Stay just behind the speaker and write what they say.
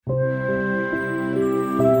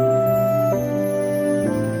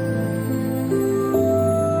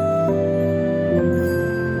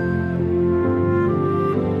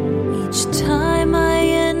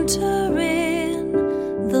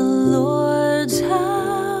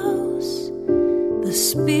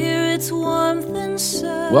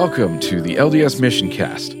Welcome to the LDS Mission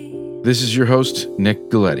Cast. This is your host, Nick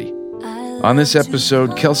Galletti. On this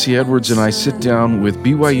episode, Kelsey Edwards and I sit down with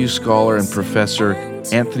BYU scholar and professor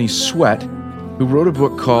Anthony Sweat, who wrote a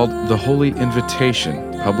book called The Holy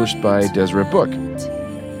Invitation, published by Deseret Book.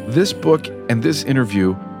 This book and this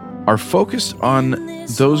interview are focused on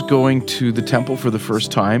those going to the temple for the first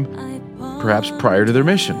time, perhaps prior to their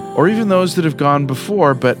mission, or even those that have gone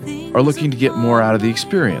before but are looking to get more out of the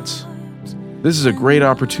experience. This is a great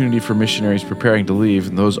opportunity for missionaries preparing to leave,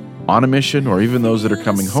 and those on a mission, or even those that are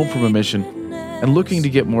coming home from a mission and looking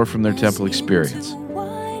to get more from their temple experience.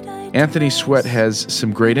 Anthony Sweat has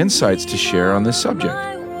some great insights to share on this subject.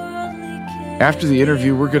 After the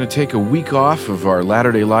interview, we're going to take a week off of our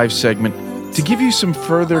Latter-day Live segment to give you some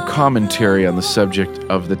further commentary on the subject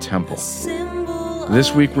of the temple.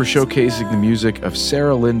 This week, we're showcasing the music of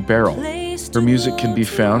Sarah Lynn Barrell. Her music can be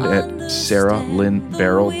found at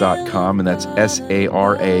sarahlynbarrell.com, and that's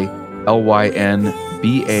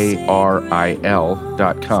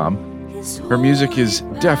SARALYNBARIL.com. Her music is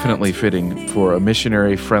definitely fitting for a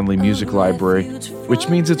missionary-friendly music library, which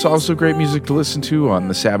means it's also great music to listen to on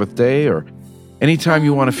the Sabbath day or anytime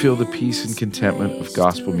you want to feel the peace and contentment of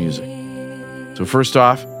gospel music. So first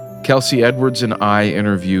off, Kelsey Edwards and I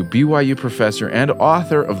interview BYU professor and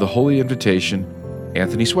author of The Holy Invitation,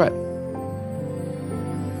 Anthony Sweat.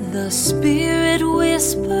 The Spirit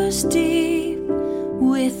whispers deep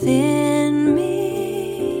within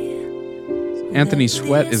me. Anthony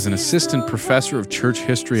Sweat is an assistant professor of church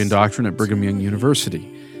history and doctrine at Brigham Young University.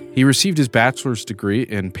 He received his bachelor's degree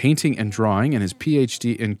in painting and drawing and his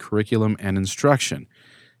PhD in curriculum and instruction.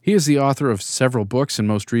 He is the author of several books, and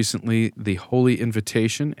most recently, The Holy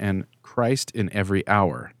Invitation and Christ in Every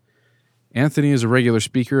Hour. Anthony is a regular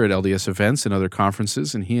speaker at LDS events and other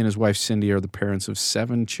conferences, and he and his wife Cindy are the parents of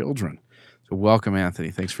 7 children. So welcome,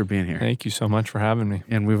 Anthony. Thanks for being here. Thank you so much for having me.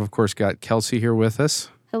 And we've, of course, got Kelsey here with us.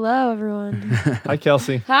 Hello, everyone. Hi,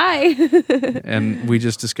 Kelsey. Hi. And we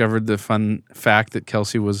just discovered the fun fact that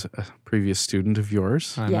Kelsey was a previous student of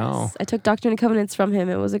yours. I know. Yes, I took Doctrine and Covenants from him.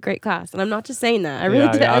 It was a great class. And I'm not just saying that. I really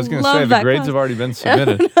did. I was going to love say, the that grades class. have already been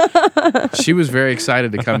submitted. She was very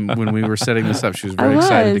excited to come when we were setting this up. She was very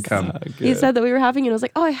excited to come. He said that we were having it. I was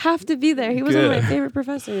like, oh, I have to be there. He was one of my Good. favorite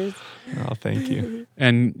professors. Oh, thank you.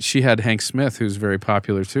 And she had Hank Smith, who's very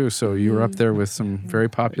popular too. So you were up there with some very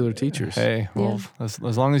popular teachers. Hey, well, as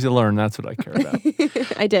long as you learn, that's what I care about.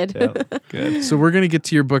 I did. Yep, good. So we're going to get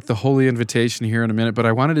to your book, The Holy Invitation, here in a minute, but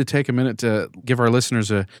I wanted to take a minute to give our listeners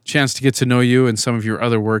a chance to get to know you and some of your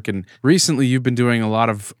other work. And recently you've been doing a lot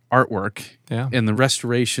of artwork in the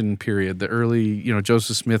Restoration period, the early,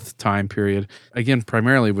 Joseph Smith time period, again,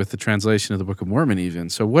 primarily with the translation of the Book of Mormon even.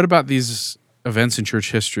 So what about these events in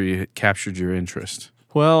church history captured your interest?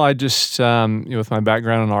 Well, I just, with my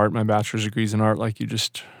background in art, my bachelor's degrees in art, like you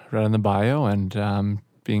just read in the bio, and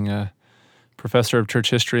being a professor of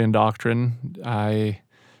church history and doctrine, I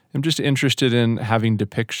am just interested in having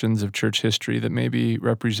depictions of church history that maybe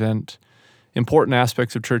represent important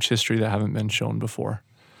aspects of church history that haven't been shown before.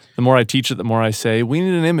 The more I teach it, the more I say, we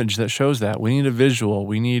need an image that shows that. We need a visual.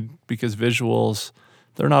 Because visuals,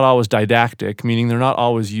 they're not always didactic, meaning they're not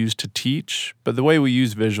always used to teach, but the way we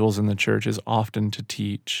use visuals in the church is often to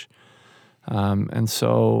teach. And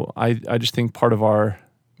so I just think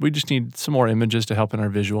we just need some more images to help in our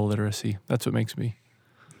visual literacy. That's what makes me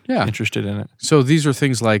interested in it. So these are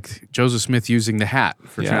things like Joseph Smith using the hat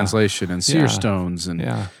for translation and seer stones and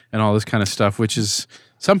all this kind of stuff, which is,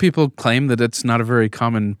 some people claim that it's not a very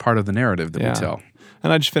common part of the narrative that we tell.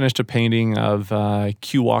 And I just finished a painting of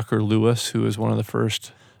Q. Walker Lewis, who was one of the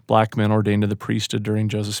first black men ordained to the priesthood during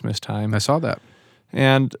Joseph Smith's time. I saw that.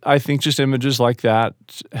 And I think just images like that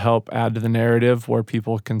help add to the narrative where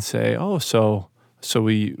people can say, oh, so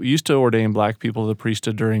we used to ordain black people to the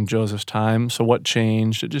priesthood during Joseph's time. So what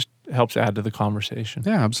changed? It just helps add to the conversation.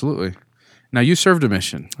 Yeah, absolutely. Now, you served a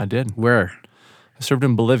mission. I did. Where? I served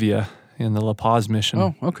in Bolivia in the La Paz mission.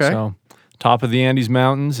 Oh, okay. So top of the Andes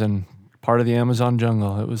Mountains and part of the Amazon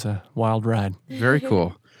jungle. It was a wild ride. Very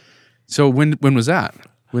cool. So when was that?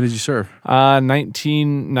 When did you serve?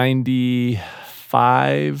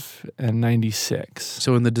 1995 and 96.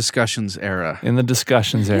 So in the discussions era. In the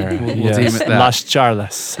discussions era. We'll yes. deem it that. Las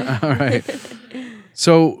charlas. All right.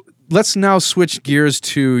 So let's now switch gears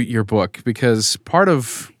to your book, because part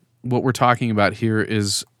of what we're talking about here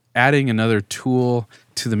is adding another tool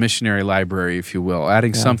to the missionary library, if you will,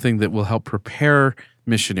 adding something that will help prepare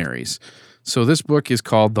missionaries. So this book is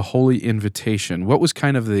called The Holy Invitation. What was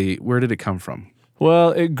where did it come from?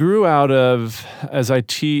 Well, it grew out of, as I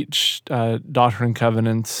teach Doctrine and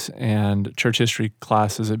Covenants and church history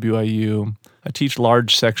classes at BYU, I teach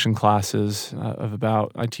large section classes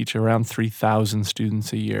I teach around 3,000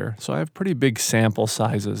 students a year. So I have pretty big sample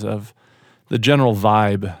sizes of the general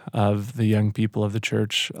vibe of the young people of the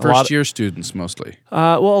church. First-year students mostly.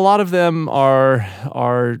 A lot of them are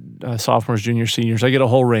sophomores, juniors, seniors. I get a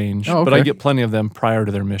whole range, but I get plenty of them prior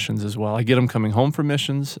to their missions as well. I get them coming home from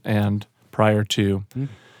missions and prior to.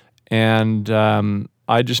 And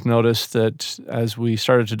I just noticed that as we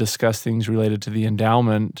started to discuss things related to the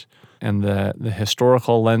endowment and the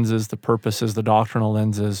historical lenses, the purposes, the doctrinal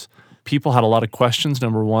lenses, people had a lot of questions.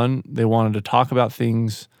 Number one, they wanted to talk about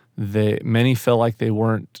things. Many felt like they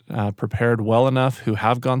weren't prepared well enough who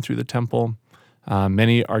have gone through the temple.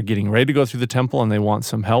 Many are getting ready to go through the temple and they want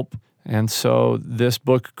some help. And so this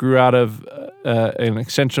book grew out of an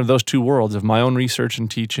extension of those two worlds, of my own research and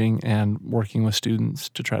teaching and working with students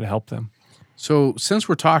to try to help them. So since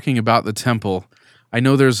we're talking about the temple, I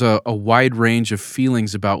know there's a wide range of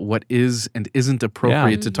feelings about what is and isn't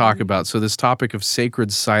appropriate to talk about. So this topic of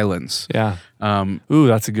sacred silence. Yeah. Ooh,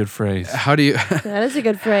 that's a good phrase. How do you That is a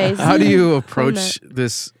good phrase. how do you approach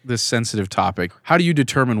this sensitive topic? How do you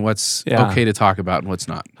determine what's okay to talk about and what's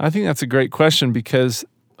not? I think that's a great question because,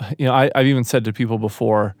 I've even said to people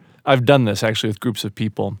before, I've done this actually with groups of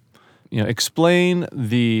people. Explain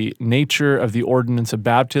the nature of the ordinance of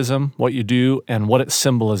baptism, what you do, and what its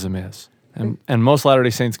symbolism is. And most Latter-day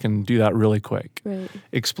Saints can do that really quick. Right.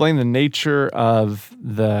 Explain the nature of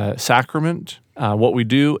the sacrament, what we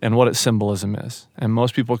do, and what its symbolism is. And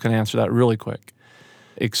most people can answer that really quick.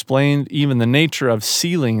 Explain even the nature of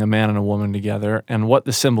sealing a man and a woman together and what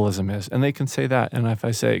the symbolism is. And they can say that. And if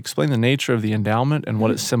I say, explain the nature of the endowment and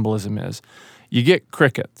what its symbolism is, you get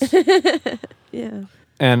crickets. Yeah.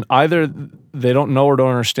 And either they don't know or don't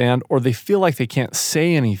understand, or they feel like they can't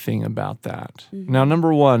say anything about that. Now,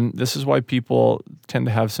 number one, this is why people tend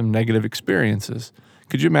to have some negative experiences.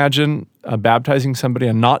 Could you imagine baptizing somebody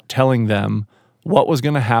and not telling them what was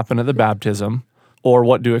going to happen at the baptism or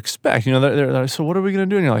what to expect? They're like, so what are we going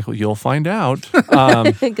to do? And you're like, well, you'll find out.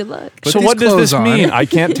 Good luck. Put So these what does this clothes on. mean? I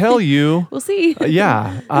can't tell you. We'll see.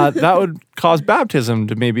 That would cause baptism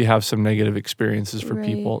to maybe have some negative experiences for Right.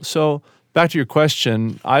 people. So back to your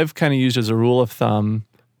question, I've kind of used as a rule of thumb,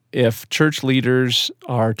 if church leaders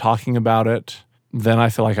are talking about it, then I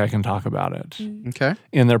feel like I can talk about it Okay.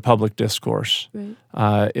 in their public discourse.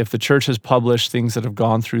 Right. If the church has published things that have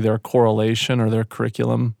gone through their correlation or their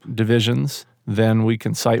curriculum divisions, then we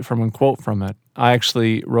can cite from and quote from it. I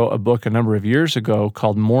actually wrote a book a number of years ago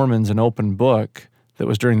called Mormons, an Open Book, that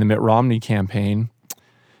was during the Mitt Romney campaign.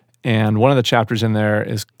 And one of the chapters in there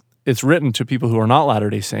it's written to people who are not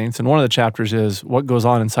Latter-day Saints, and one of the chapters is what goes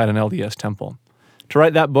on inside an LDS temple. To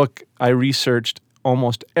write that book, I researched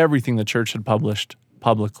almost everything the church had published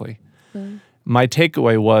publicly. My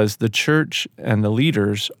takeaway was the church and the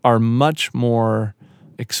leaders are much more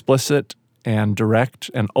explicit and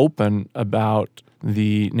direct and open about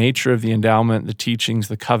the nature of the endowment, the teachings,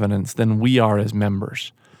 the covenants than we are as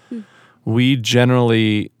members. We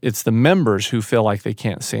generally, it's the members who feel like they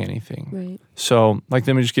can't say anything. Right. So, let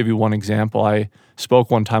me just give you one example. I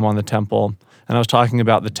spoke one time on the temple, and I was talking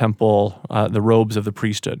about the temple, the robes of the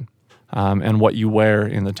priesthood, and what you wear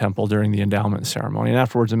in the temple during the endowment ceremony. And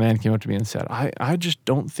afterwards, a man came up to me and said, I just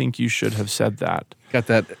don't think you should have said that. Got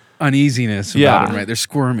that uneasiness about Yeah. them, right? They're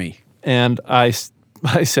squirmy. And I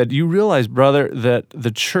said, you realize, brother, that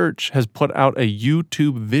the church has put out a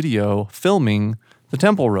YouTube video filming the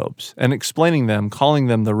temple robes and explaining them, calling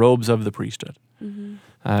them the robes of the priesthood. And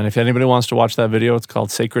if anybody wants to watch that video, it's called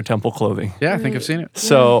Sacred Temple Clothing. Yeah, I think I've seen it.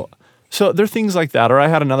 So there are things like that. Or I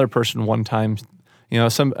had another person one time, a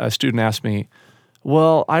student asked me,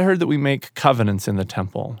 well, I heard that we make covenants in the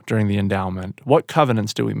temple during the endowment. What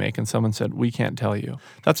covenants do we make? And someone said, we can't tell you.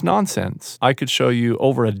 That's nonsense. I could show you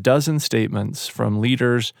over a dozen statements from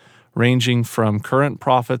leaders ranging from current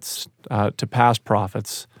prophets to past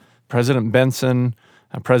prophets. President Benson,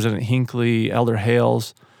 President Hinckley, Elder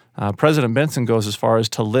Hales. President Benson goes as far as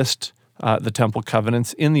to list the temple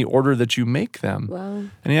covenants in the order that you make them. Wow.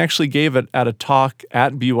 And he actually gave it at a talk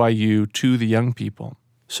at BYU to the young people.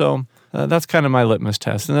 So that's kind of my litmus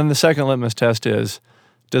test. And then the second litmus test is,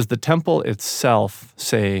 does the temple itself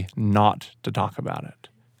say not to talk about it?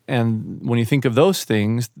 And when you think of those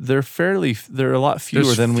things, they're a lot fewer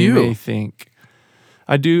There's than few. we may think.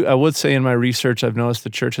 I would say in my research, I've noticed the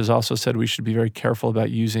church has also said we should be very careful about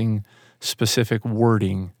using specific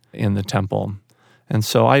wording in the temple. And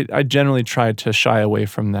so I generally try to shy away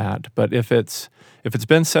from that. But if it's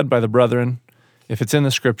been said by the brethren, if it's in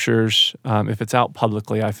the scriptures, if it's out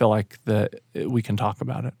publicly, I feel like we can talk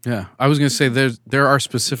about it. Yeah. I was going to say there are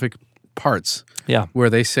specific parts Yeah. where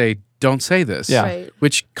they say, don't say this. Yeah. Right.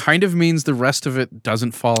 Which kind of means the rest of it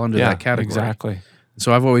doesn't fall under that category. Exactly.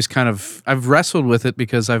 So I've always I've wrestled with it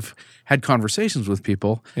because I've had conversations with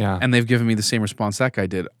people Yeah. and they've given me the same response that guy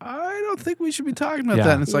did. I don't think we should be talking about Yeah.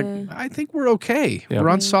 that. And it's Yeah. like, I think we're okay. Yeah. We're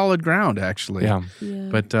on solid ground, actually. Yeah. Yeah.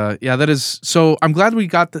 But that is, so I'm glad we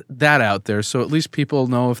got that out there. So at least people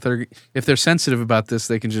know if they're sensitive about this,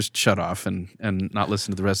 they can just shut off and not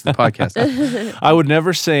listen to the rest of the podcast. I would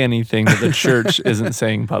never say anything that the church isn't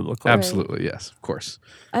saying publicly. Absolutely. Yes, of course.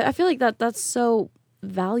 I feel like that's so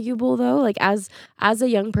valuable though. Like as a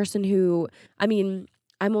young person who, I mean,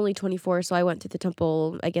 I'm only 24, so I went to the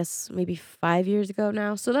temple, I guess maybe 5 years ago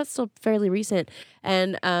now. So that's still fairly recent.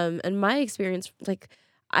 And my experience, like,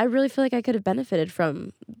 I really feel like I could have benefited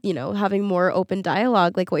from, having more open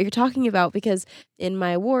dialogue, like what you're talking about, because in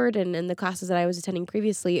my ward and in the classes that I was attending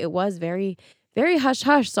previously, it was very, very hush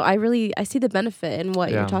hush. So I see the benefit in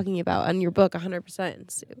what Yeah. you're talking about, and your book 100%.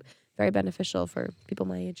 It's very beneficial for people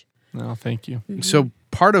my age. No, thank you. So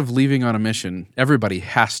part of leaving on a mission, everybody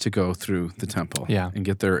has to go through the temple and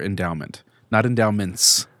get their endowment. Not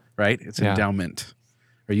endowments, right? It's Yeah. endowment.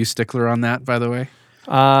 Are you stickler on that, by the way?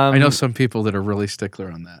 I I know some people that are really stickler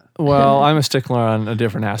on that. Well, I'm a stickler on a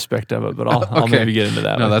different aspect of it, but I'll Okay. maybe get into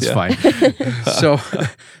that. No, with that's you.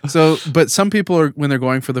 fine. But some people are, when they're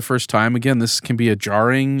going for the first time, again, this can be a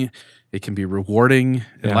jarring, it can be rewarding,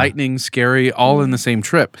 enlightening, scary, all in the same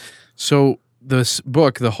trip. So this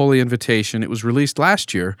book, The Holy Invitation, it was released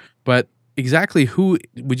last year, but exactly who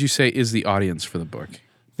would you say is the audience for the book?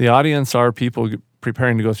 The audience are people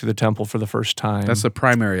preparing to go through the temple for the first time. That's the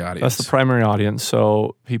primary audience. That's the primary audience.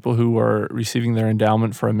 So people who are receiving their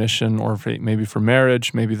endowment for a mission or maybe for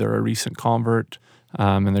marriage, maybe they're a recent convert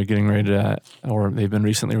and they're getting ready to, or they've been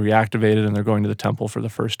recently reactivated and they're going to the temple for the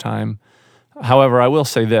first time. However, I will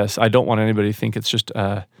say this, I don't want anybody to think it's just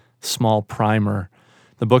a small primer.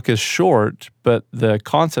 The book is short, but the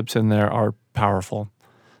concepts in there are powerful.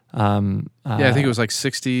 I think it was like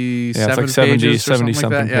 67 it's like 70 pages or something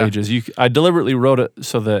something like that. pages. I deliberately wrote it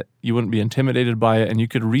so that you wouldn't be intimidated by it and you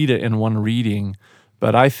could read it in one reading.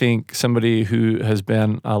 But I think somebody who has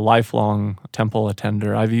been a lifelong temple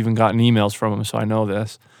attender, I've even gotten emails from them, so I know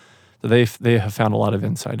this, that they have found a lot of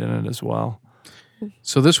insight in it as well.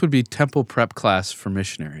 So this would be temple prep class for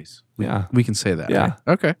missionaries. Yeah. We can say that. Yeah. Right?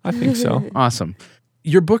 Okay. I think so. Awesome.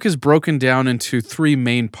 Your book is broken down into 3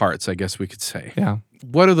 main parts, I guess we could say. Yeah.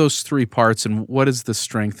 What are those 3 parts, and what is the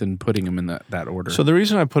strength in putting them in that order? So the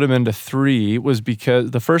reason I put them into 3 was because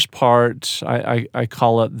the first part, I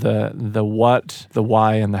call it the what, the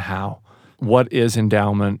why, and the how. What is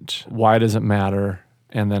endowment? Why does it matter?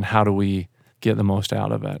 And then how do we get the most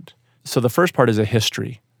out of it? So the first part is a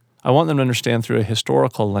history. I want them to understand through a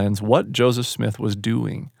historical lens what Joseph Smith was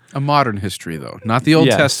doing. A modern history, though, not the Old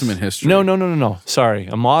Yes. Testament history. No. Sorry,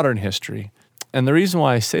 a modern history. And the reason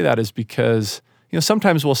why I say that is because,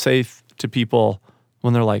 sometimes we'll say to people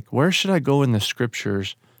when they're like, where should I go in the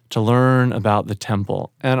scriptures to learn about the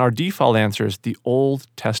temple? And our default answer is the Old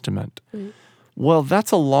Testament. Well,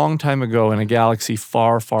 that's a long time ago in a galaxy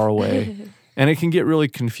far, far away. And it can get really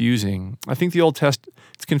confusing. I think the Old Testament,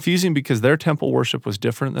 it's confusing because their temple worship was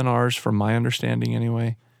different than ours, from my understanding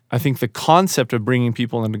anyway. I think the concept of bringing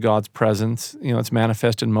people into God's presence, it's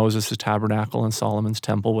manifest in Moses' tabernacle and Solomon's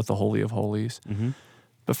temple with the Holy of Holies. Mm-hmm.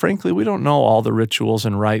 But frankly, we don't know all the rituals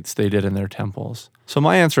and rites they did in their temples. So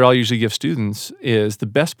my answer I'll usually give students is the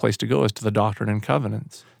best place to go is to the Doctrine and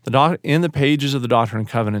Covenants. In the pages of the Doctrine and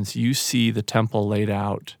Covenants, you see the temple laid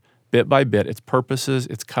out bit by bit, its purposes,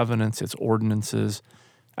 its covenants, its ordinances,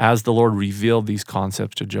 as the Lord revealed these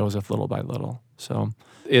concepts to Joseph little by little. So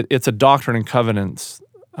it's a Doctrine and Covenants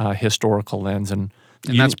historical lens. And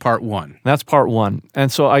that's part 1. That's part 1.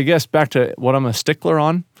 And so I guess back to what I'm a stickler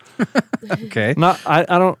on. Okay.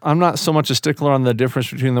 I'm not so much a stickler on the difference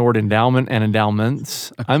between the word endowment and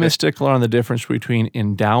endowments. Okay. I'm a stickler on the difference between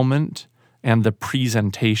endowment and the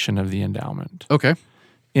presentation of the endowment. Okay.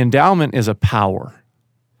 Endowment is a power.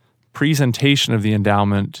 Presentation of the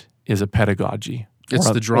endowment is a pedagogy. It's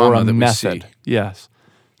the drama or a that method. we see. Yes.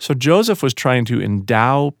 So Joseph was trying to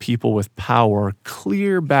endow people with power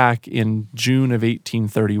clear back in June of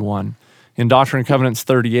 1831. In Doctrine and Covenants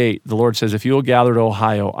 38, the Lord says, if you will gather to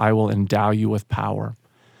Ohio, I will endow you with power.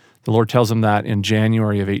 The Lord tells him that in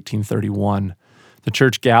January of 1831. The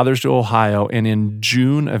church gathers to Ohio, and in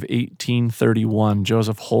June of 1831,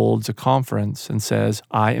 Joseph holds a conference and says,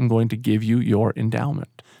 I am going to give you your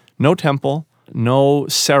endowment. No temple, no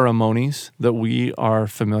ceremonies that we are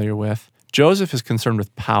familiar with. Joseph is concerned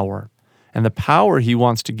with power. And the power he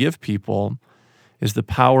wants to give people is the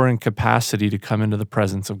power and capacity to come into the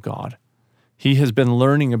presence of God. He has been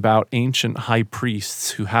learning about ancient high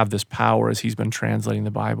priests who have this power as he's been translating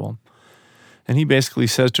the Bible. And he basically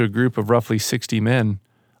says to a group of roughly 60 men,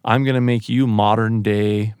 I'm going to make you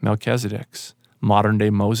modern-day Melchizedeks,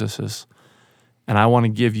 modern-day Moseses. And I want to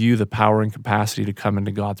give you the power and capacity to come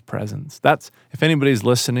into God's presence. That's, if anybody's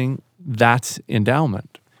listening, that's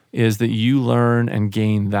endowment, is that you learn and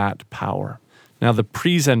gain that power. Now, the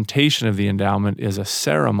presentation of the endowment is a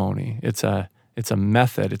ceremony. It's a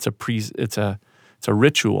method. It's a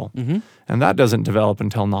ritual, and that doesn't develop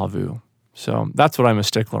until Nauvoo. So that's what I'm a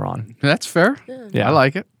stickler on. That's fair. Yeah, I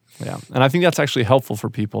like it. Yeah, and I think that's actually helpful for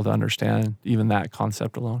people to understand even that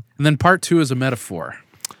concept alone. And then part 2 is a metaphor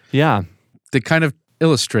Yeah, that kind of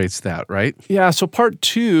illustrates that, right? yeah. So part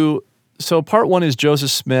 1 is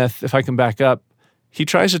Joseph Smith. If I can back up, he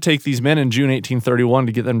tries to take these men in June 1831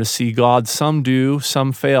 to get them to see God. Some do,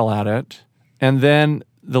 some fail at it, and then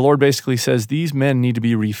the Lord basically says these men need to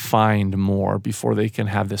be refined more before they can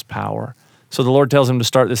have this power. So the Lord tells him to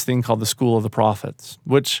start this thing called the School of the Prophets,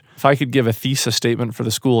 which, if I could give a thesis statement for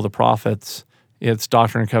the School of the Prophets, it's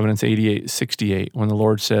Doctrine and Covenants 88:68, when the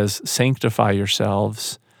Lord says, sanctify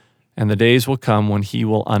yourselves, and the days will come when he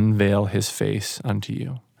will unveil his face unto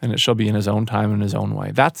you. And it shall be in his own time and his own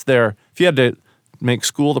way. That's their, if you had to make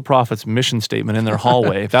School of the Prophets mission statement in their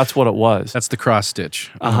hallway, that's what it was. That's the cross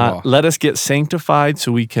stitch. on the wall. Let us get sanctified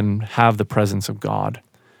so we can have the presence of God.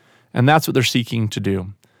 And that's what they're seeking to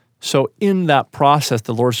do. So in that process,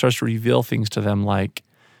 the Lord starts to reveal things to them like,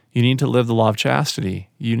 you need to live the law of chastity.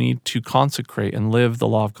 You need to consecrate and live the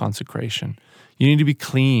law of consecration. You need to be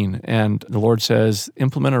clean. And the Lord says,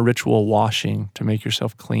 implement a ritual washing to make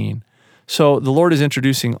yourself clean. So the Lord is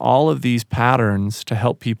introducing all of these patterns to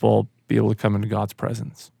help people be able to come into God's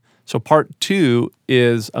presence. So part 2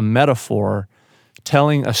 is a metaphor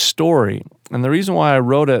telling a story. And the reason why I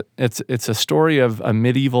wrote it, it's a story of a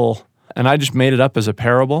medieval, and I just made it up as a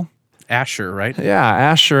parable. Asher, right? Yeah,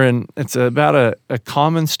 Asher, and it's about a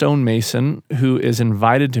common stonemason who is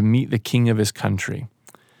invited to meet the king of his country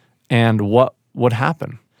and what would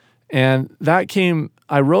happen. And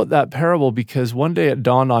I wrote that parable because one day it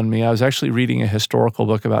dawned on me, I was actually reading a historical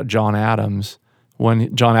book about John Adams,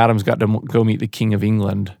 when John Adams got to go meet the King of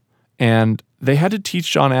England. And they had to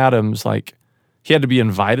teach John Adams, like, he had to be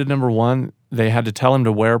invited, number one. They had to tell him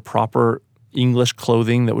to wear proper English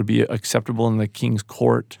clothing that would be acceptable in the king's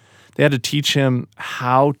court. They had to teach him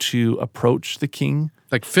how to approach the king.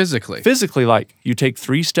 Like physically. Physically, like, you take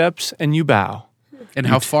 3 steps and you bow. And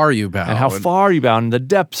how far you bow. And how far you bow, and the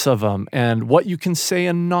depths of them, and what you can say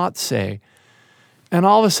and not say. And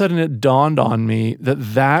all of a sudden it dawned on me that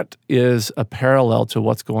that is a parallel to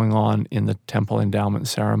what's going on in the temple endowment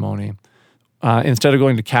ceremony. Instead of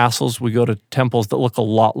going to castles, we go to temples that look a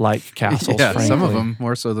lot like castles, Yeah, frankly. some of them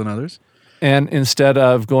more so than others. And instead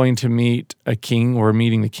of going to meet a king, we're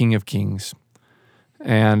meeting the King of Kings.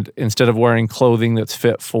 And instead of wearing clothing that's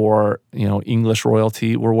fit for, English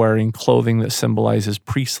royalty, we're wearing clothing that symbolizes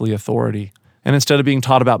priestly authority. And instead of being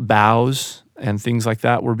taught about vows and things like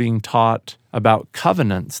that, we're being taught about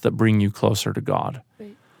covenants that bring you closer to God.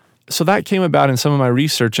 Right. So that came about in some of my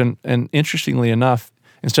research, and interestingly enough,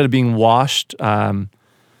 instead of being washed,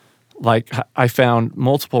 like I found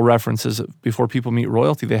multiple references that before people meet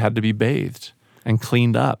royalty, they had to be bathed and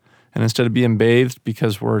cleaned up. And instead of being bathed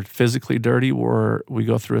because we're physically dirty, we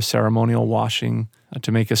go through a ceremonial washing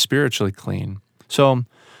to make us spiritually clean. So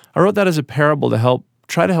I wrote that as a parable to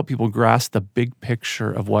try to help people grasp the big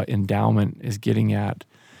picture of what endowment is getting at.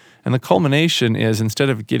 And the culmination is, instead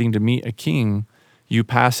of getting to meet a king, you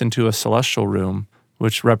pass into a celestial room,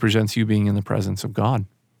 which represents you being in the presence of God.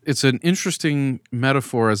 It's an interesting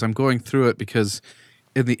metaphor as I'm going through it, because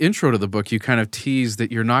in the intro to the book, you kind of tease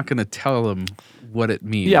that you're not going to tell them what it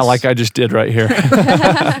means. Yeah, like I just did right here.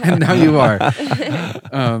 And now you are.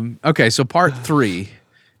 Okay, so part 3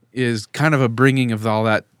 is kind of a bringing of all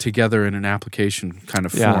that together in an application kind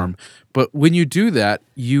of form. But when you do that,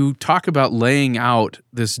 you talk about laying out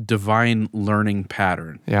this divine learning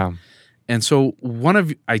pattern. Yeah. And so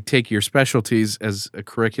I take your specialties as a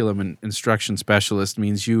curriculum and instruction specialist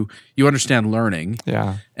means you understand learning.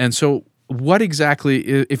 Yeah. And so what exactly,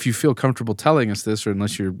 if you feel comfortable telling us this, or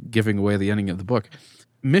unless you're giving away the ending of the book,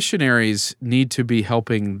 missionaries need to be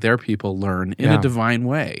helping their people learn in a divine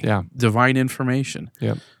way, divine information.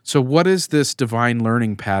 Yep. So what is this divine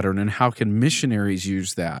learning pattern, and how can missionaries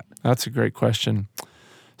use that? That's a great question.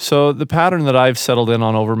 So the pattern that I've settled in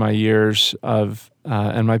on over my years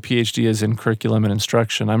and my PhD is in curriculum and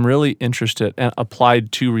instruction, I'm really interested and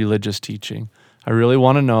applied to religious teaching. I really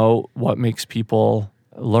want to know what makes people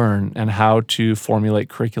learn and how to formulate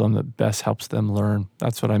curriculum that best helps them learn.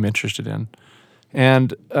 That's what I'm interested in.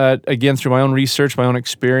 And again, through my own research, my own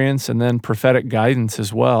experience, and then prophetic guidance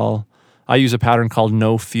as well, I use a pattern called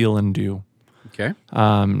know, feel, and do. Okay.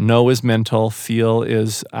 Know is mental, feel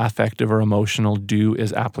is affective or emotional, do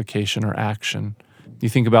is application or action. You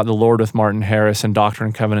think about the Lord with Martin Harris in Doctrine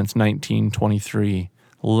and Covenants 19:23.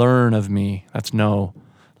 Learn of me, that's know.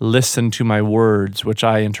 Listen to my words, which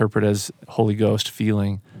I interpret as Holy Ghost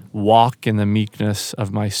feeling. Walk in the meekness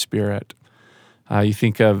of my spirit. You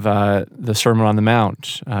think of the Sermon on the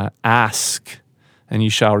Mount. Ask, and ye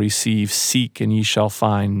shall receive. Seek, and ye shall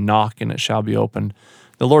find. Knock, and it shall be opened.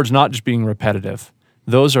 The Lord's not just being repetitive.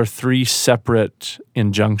 Those are three separate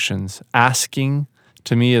injunctions. Asking,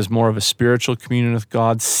 to me, is more of a spiritual communion with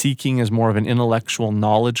God. Seeking is more of an intellectual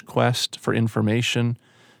knowledge quest for information.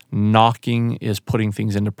 Knocking is putting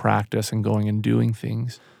things into practice and going and doing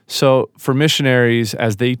things. So for missionaries,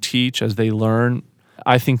 as they teach, as they learn,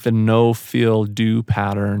 I think the know, feel, do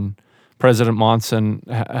pattern, President Monson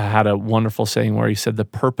had a wonderful saying where he said the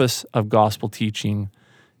purpose of gospel teaching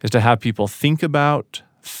is to have people think about,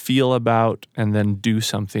 feel about, and then do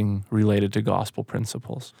something related to gospel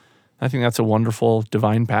principles. I think that's a wonderful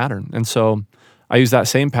divine pattern. And so I use that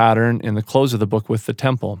same pattern in the close of the book with the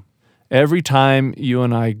temple. Every time you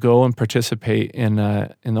and I go and participate in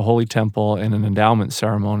the Holy Temple in an endowment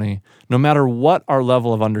ceremony, no matter what our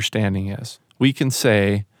level of understanding is, we can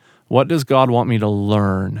say, what does God want me to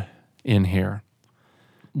learn in here?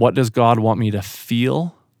 What does God want me to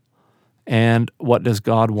feel? And what does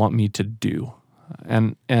God want me to do?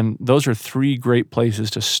 And those are three great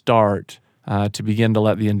places to start to begin to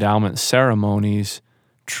let the endowment ceremonies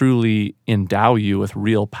truly endow you with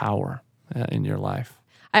real power in your life.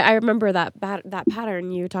 I remember that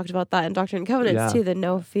pattern. You talked about that in Doctrine and Covenants Yeah. too, the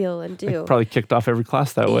know, feel, and do. I probably kicked off every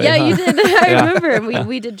class that way. Yeah, huh? you did. I Yeah. remember. And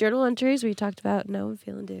we did journal entries where you talked about know and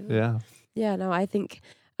feel and do. Yeah. Yeah, no, I think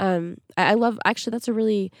I love, actually, that's a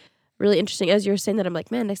really, really interesting. As you were saying that, I'm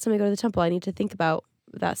like, man, next time I go to the temple, I need to think about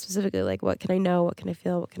that specifically. Like, what can I know? What can I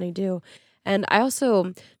feel? What can I do? And I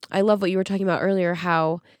love what you were talking about earlier,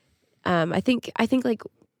 how I think like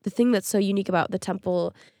the thing that's so unique about the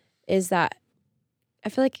temple is that I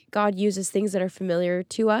feel like God uses things that are familiar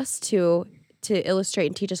to us to illustrate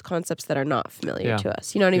and teach us concepts that are not familiar Yeah. to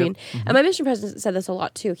us. You know what I Yep. mean? And my mission president said this a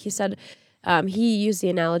lot too. He said he used the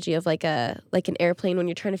analogy of like an airplane when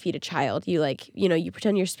you're trying to feed a child. You you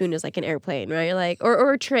pretend your spoon is like an airplane, right? Like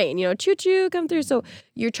or a train, choo choo, come through. So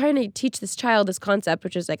you're trying to teach this child this concept,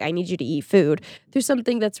 which is like, I need you to eat food through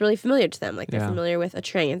something that's really familiar to them. Like they're Yeah. familiar with a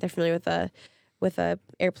train, they're familiar with a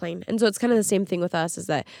airplane. And so it's kind of the same thing with us, is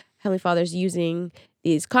that Heavenly Father's using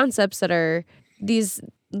these concepts that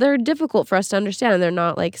they're difficult for us to understand, and they're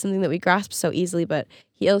not like something that we grasp so easily, but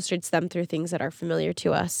he illustrates them through things that are familiar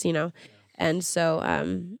to us, And so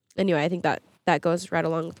anyway, I think that goes right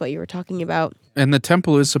along with what you were talking about. And the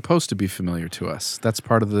temple is supposed to be familiar to us. That's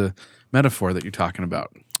part of the metaphor that you're talking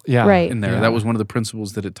about Yeah. Right. in there. Yeah. That was one of the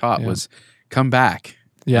principles that it taught Yeah. was come back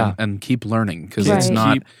Yeah. and keep learning, because Right. it's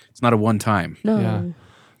not a one time. No. Yeah.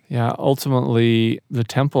 Yeah, ultimately, the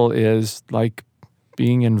temple is like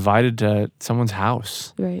being invited to someone's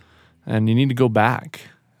house, Right. and you need to go back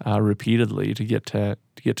repeatedly to get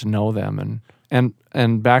to know them.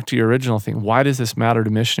 And back to your original thing, why does this matter to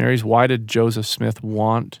missionaries? Why did Joseph Smith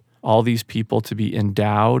want all these people to be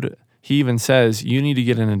endowed? He even says you need to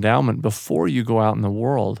get an endowment before you go out in the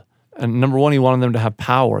world. And number one, he wanted them to have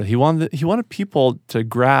power. He wanted people to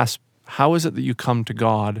grasp, how is it that you come to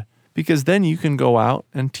God? Because then you can go out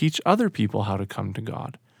and teach other people how to come to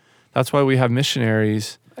God. That's why we have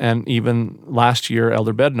missionaries. And even last year,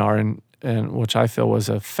 Elder Bednar, and which I feel was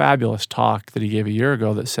a fabulous talk that he gave a year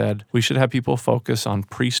ago, that said we should have people focus on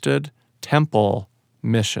priesthood, temple,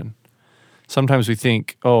 mission. Sometimes we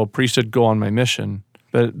think, priesthood, go on my mission.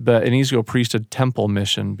 But it needs to go priesthood, temple,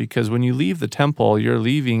 mission, because when you leave the temple, you're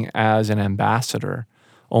leaving as an ambassador,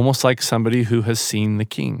 almost like somebody who has seen the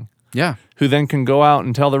king. Yeah. Who then can go out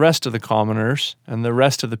and tell the rest of the commoners and the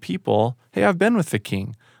rest of the people, hey, I've been with the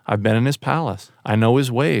king. I've been in his palace. I know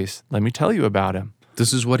his ways. Let me tell you about him.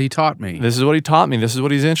 This is what he taught me. This is what he taught me. This is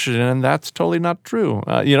what he's interested in, and that's totally not true.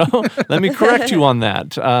 Let me correct you on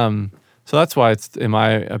that. So that's why it's, in my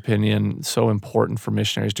opinion, so important for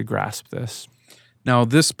missionaries to grasp this. Now,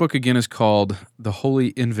 this book again is called The Holy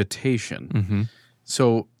Invitation. Mm-hmm.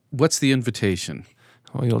 So what's the invitation?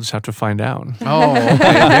 Well, you'll just have to find out. Oh, okay.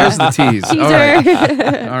 There's the tease. Teaser. All right.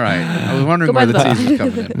 All right. I was wondering Go where by the the book. tease was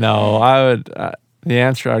coming in. No, I would. The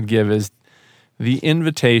answer I'd give is the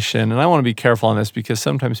invitation, and I want to be careful on this because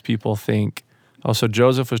sometimes people think, so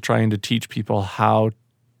Joseph was trying to teach people how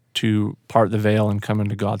to part the veil and come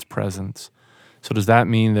into God's presence. So does that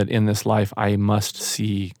mean that in this life I must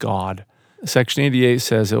see God? Section 88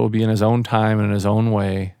 says it will be in his own time and in his own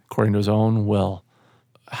way, according to his own will.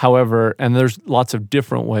 However, and there's lots of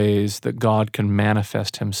different ways that God can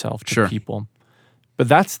manifest himself to Sure. people. But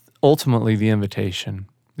that's ultimately the invitation.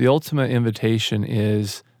 The ultimate invitation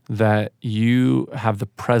is that you have the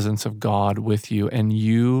presence of God with you and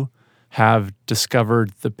you have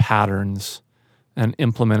discovered the patterns and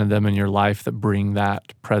implemented them in your life that bring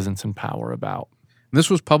that presence and power about. This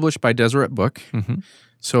was published by Deseret Book,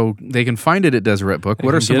 so they can find it at Deseret Book.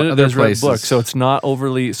 What are some Get it at other Deseret places? Book, so it's not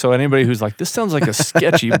overly. So anybody who's like, this sounds like a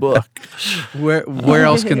sketchy book, Where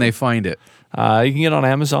else can they find it? you can get it on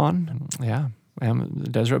Amazon. Yeah,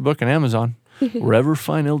 Deseret Book and Amazon, wherever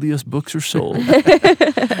fine LDS books are sold.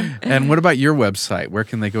 And what about your website? Where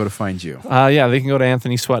can they go to find you? Yeah, they can go to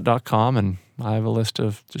anthonysweat.com, and I have a list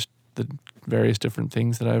of just the various different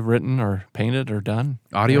things that I've written or painted or done.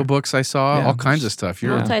 Audiobooks I saw, Yeah, all kinds of stuff.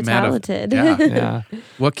 You're Yeah. a man of- Multi-talented. Yeah. Yeah,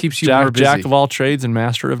 What keeps you more busy? Jack of all trades and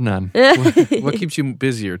master of none. What keeps you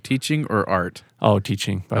busier, teaching or art? Oh,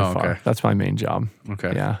 teaching by Oh, far. okay. That's my main job.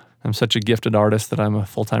 Okay. Yeah. I'm such a gifted artist that I'm a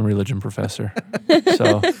full-time religion professor.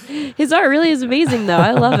 So His art really is amazing, though.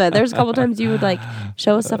 I love it. There's a couple times you would like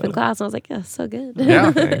show us stuff in class, and I was like, "Yeah, so good."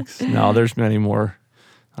 Yeah. thanks. No, there's many more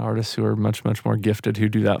artists who are much, much more gifted who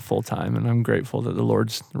do that full-time, and I'm grateful that the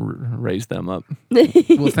Lord's raised them up.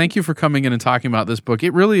 Well, thank you for coming in and talking about this book.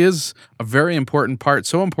 It really is a very important part,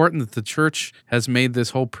 so important that the church has made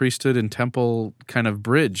this whole priesthood and temple kind of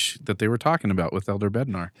bridge that they were talking about with Elder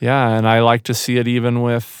Bednar. Yeah, and I like to see it even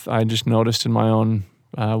with, I just noticed in my own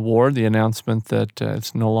ward, the announcement that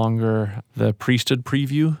it's no longer the priesthood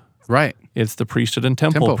preview, Right. it's the priesthood and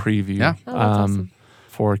temple preview. Yeah. Oh, that's awesome.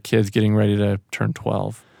 For kids getting ready to turn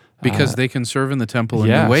 12. Because they can serve in the temple in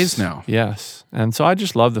new ways now. Yes. And so I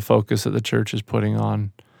just love the focus that the church is putting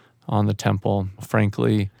on the temple.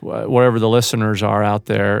 Frankly, wherever the listeners are out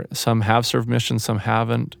there, some have served missions, some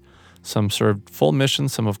haven't. Some served full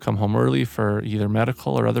missions, some have come home early for either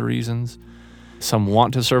medical or other reasons. Some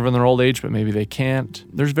want to serve in their old age, but maybe they can't.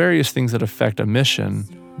 There's various things that affect a mission,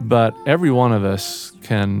 but every one of us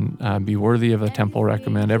can be worthy of a temple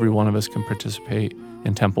recommend. Every one of us can participate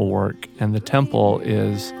in temple work, and the temple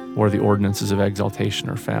is where the ordinances of exaltation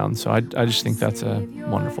are found. So I just think that's a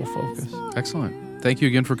wonderful focus. Excellent. Thank you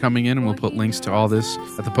again for coming in, and we'll put links to all this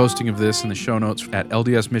at the posting of this in the show notes at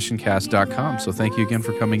ldsmissioncast.com. So thank you again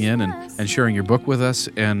for coming in and sharing your book with us,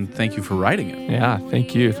 and thank you for writing it. Yeah,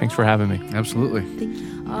 thank you. Thanks for having me. Absolutely.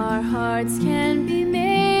 Our hearts can be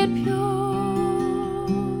made pure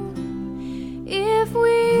if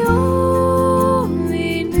we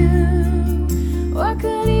only knew or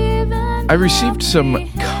could even. I received some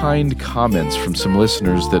kind comments from some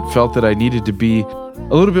listeners that felt that I needed to be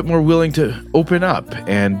a little bit more willing to open up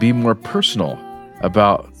and be more personal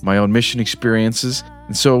about my own mission experiences.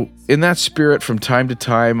 And so in that spirit, from time to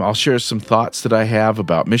time, I'll share some thoughts that I have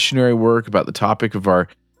about missionary work, about the topic of our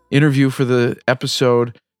interview for the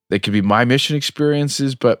episode. They could be my mission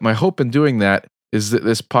experiences, but my hope in doing that is that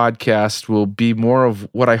this podcast will be more of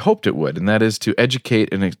what I hoped it would, and that is to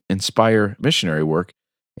educate and inspire missionary work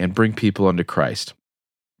and bring people unto Christ.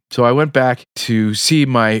 So I went back to see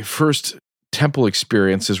my first temple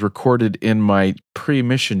experiences recorded in my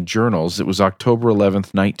pre-mission journals. It was October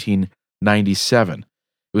 11th, 1997.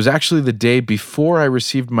 It was actually the day before I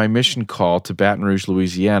received my mission call to Baton Rouge,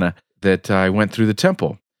 Louisiana, that I went through the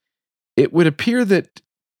temple. It would appear that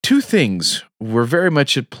two things were very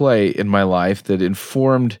much at play in my life that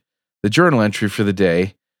informed the journal entry for the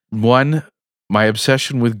day. One, my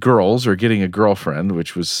obsession with girls or getting a girlfriend,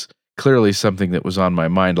 which was clearly something that was on my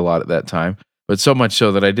mind a lot at that time, but so much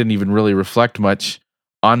so that I didn't even really reflect much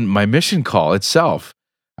on my mission call itself.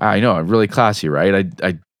 I know, I'm really classy, right?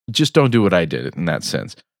 I just don't do what I did in that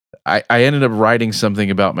sense. I ended up writing something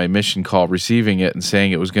about my mission call, receiving it, and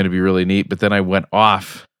saying it was going to be really neat, but then I went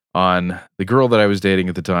off on the girl that I was dating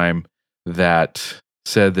at the time that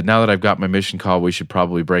said that now that I've got my mission call, we should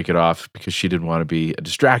probably break it off because she didn't want to be a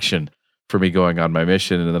distraction for me going on my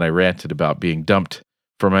mission, and then I ranted about being dumped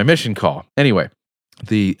for my mission call. Anyway,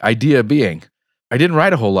 the idea being, I didn't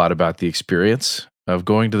write a whole lot about the experience of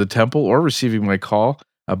going to the temple or receiving my call,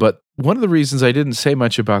 but one of the reasons I didn't say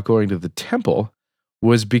much about going to the temple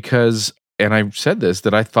was because, and I said this,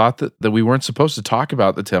 that I thought that we weren't supposed to talk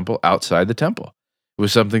about the temple outside the temple. It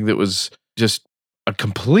was something that was just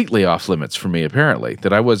completely off limits for me, apparently,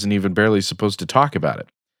 that I wasn't even barely supposed to talk about it.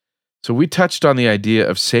 So we touched on the idea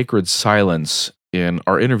of sacred silence in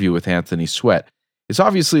our interview with Anthony Sweat. It's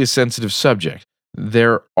obviously a sensitive subject.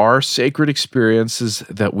 There are sacred experiences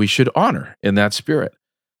that we should honor in that spirit.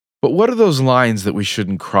 But what are those lines that we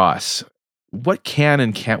shouldn't cross? What can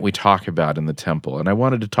and can't we talk about in the temple? And I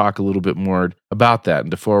wanted to talk a little bit more about that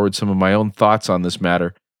and to forward some of my own thoughts on this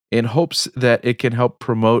matter in hopes that it can help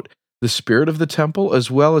promote the spirit of the temple,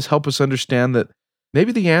 as well as help us understand that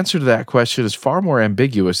maybe the answer to that question is far more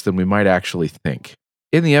ambiguous than we might actually think.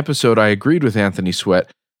 In the episode, I agreed with Anthony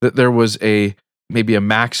Sweat that there was maybe a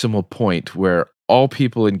maximal point where all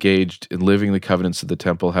people engaged in living the covenants of the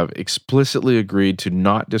temple have explicitly agreed to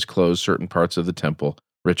not disclose certain parts of the temple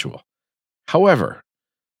ritual. However,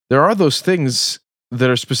 there are those things that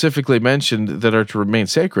are specifically mentioned that are to remain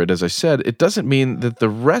sacred. As I said, it doesn't mean that the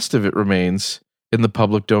rest of it remains in the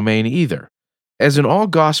public domain either. As in all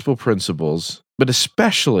gospel principles, but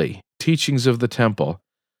especially teachings of the temple,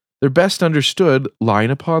 they're best understood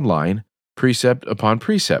line upon line, precept upon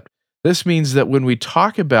precept. This means that when we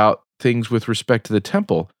talk about things with respect to the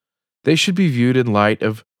temple, they should be viewed in light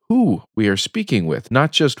of who we are speaking with,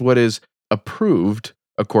 not just what is approved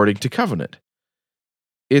according to covenant.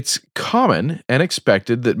 It's common and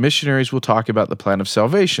expected that missionaries will talk about the plan of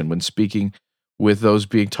salvation when speaking with those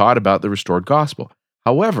being taught about the restored gospel.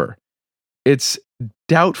 However, it's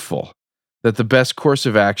doubtful that the best course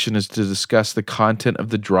of action is to discuss the content of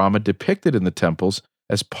the drama depicted in the temples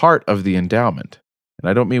as part of the endowment. And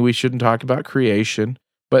I don't mean we shouldn't talk about creation,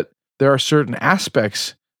 but there are certain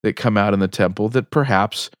aspects that come out in the temple that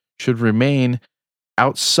perhaps should remain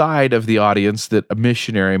outside of the audience that a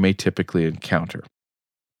missionary may typically encounter.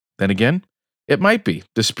 Then again, it might be.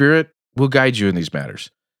 The Spirit will guide you in these matters.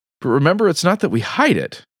 But remember, it's not that we hide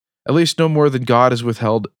it, at least no more than God has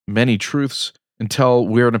withheld many truths until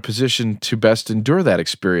we're in a position to best endure that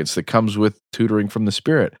experience that comes with tutoring from the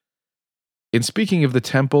Spirit. In speaking of the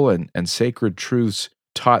temple and sacred truths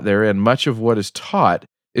taught therein, much of what is taught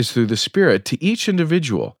is through the Spirit to each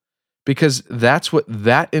individual, because that's what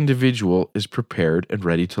that individual is prepared and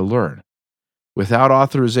ready to learn. Without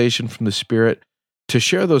authorization from the Spirit to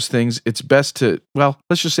share those things, it's best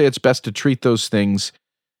to treat those things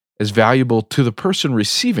as valuable to the person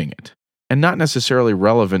receiving it and not necessarily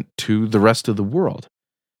relevant to the rest of the world.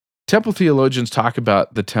 Temple theologians talk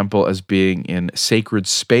about the temple as being in sacred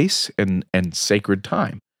space and sacred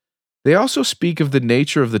time. They also speak of the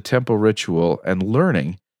nature of the temple ritual and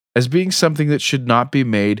learning as being something that should not be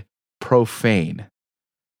made profane.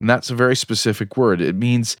 And that's a very specific word. It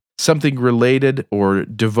means something related or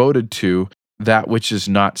devoted to that which is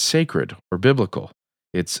not sacred or biblical.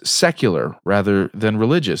 It's secular rather than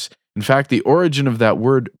religious. In fact, the origin of that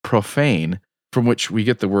word profane, from which we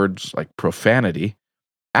get the words like profanity,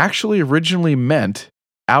 actually originally meant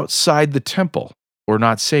outside the temple or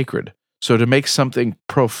not sacred. So to make something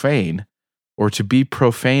profane or to be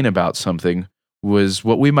profane about something was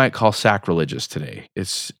what we might call sacrilegious today.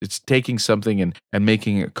 It's taking something and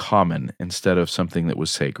making it common instead of something that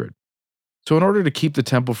was sacred. So in order to keep the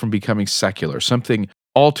temple from becoming secular, something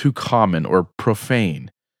all too common or profane,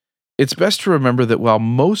 it's best to remember that while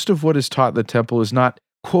most of what is taught in the temple is not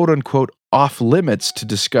quote-unquote off limits to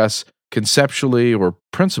discuss conceptually or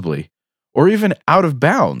principally, or even out of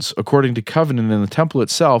bounds according to covenant in the temple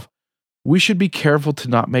itself, we should be careful to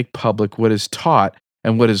not make public what is taught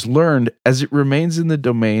and what is learned as it remains in the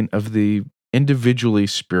domain of the individually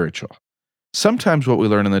spiritual. Sometimes what we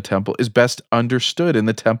learn in the temple is best understood in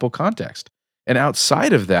the temple context, and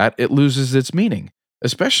outside of that, it loses its meaning,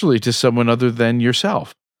 especially to someone other than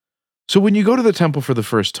yourself. So when you go to the temple for the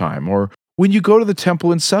first time, or when you go to the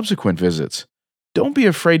temple in subsequent visits, don't be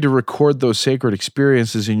afraid to record those sacred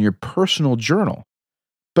experiences in your personal journal,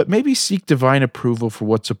 but maybe seek divine approval for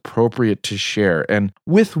what's appropriate to share and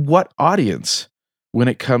with what audience when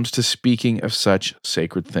it comes to speaking of such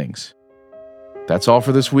sacred things. That's all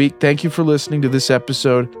for this week. Thank you for listening to this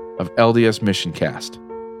episode of LDS Mission Cast.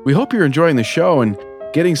 We hope you're enjoying the show and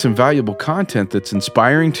getting some valuable content that's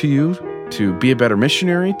inspiring to you to be a better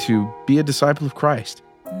missionary, to be a disciple of Christ.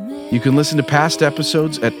 You can listen to past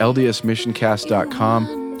episodes at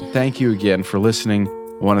ldsmissioncast.com. Thank you again for listening.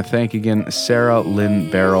 I want to thank again Sarah Lynn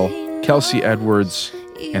Barrell, Kelsey Edwards,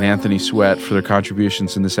 and Anthony Sweat for their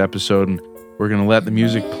contributions in this episode. And we're going to let the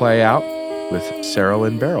music play out with Sarah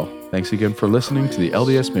Lynn Barrell. Thanks again for listening to the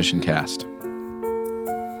LDS Mission Cast.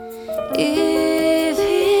 If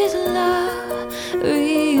his love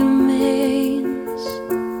remains,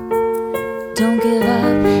 don't give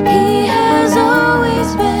up. He has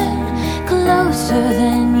always been closer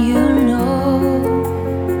than you know.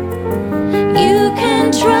 You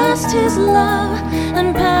can trust his love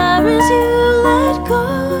and power as you let go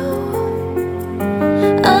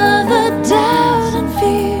of the doubt and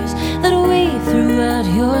fears that weigh throughout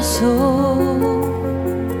your soul.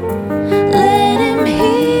 Let him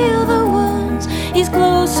heal the wounds. He's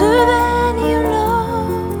closer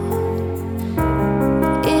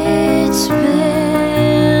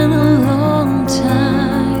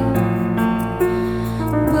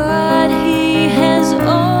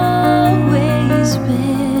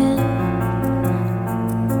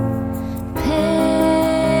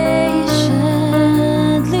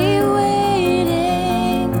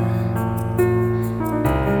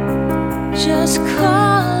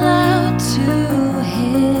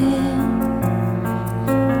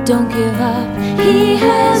don't give up. He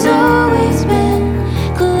has always been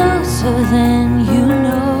closer than you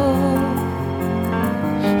know.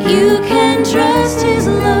 You can trust his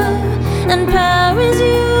love and power as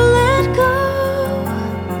you let go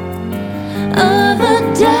of the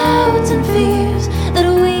doubts and fears that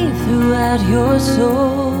weave throughout your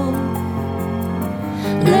soul.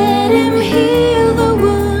 Let him heal the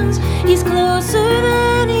wounds, he's closer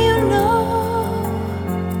than you know.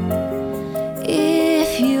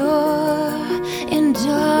 If you're in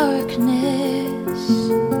darkness,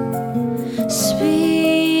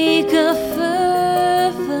 speak a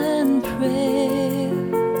fervent prayer.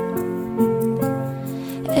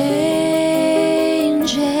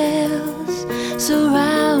 Angels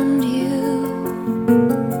surround you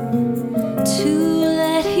to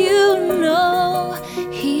let you know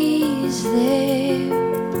he's there.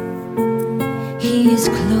 He's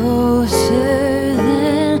closer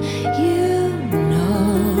than you know.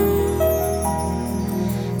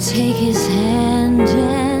 Take his hand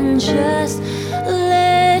and just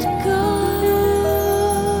let go.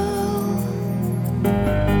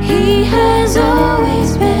 He has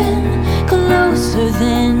always been closer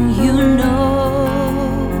than you know.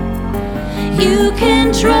 You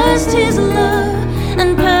can trust his love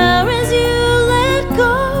and power as you let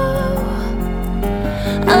go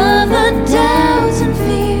of the doubts and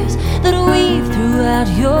fears that weave throughout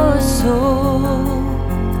your soul.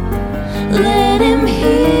 Let him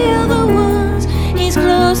heal the wounds, he's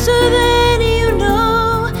closer than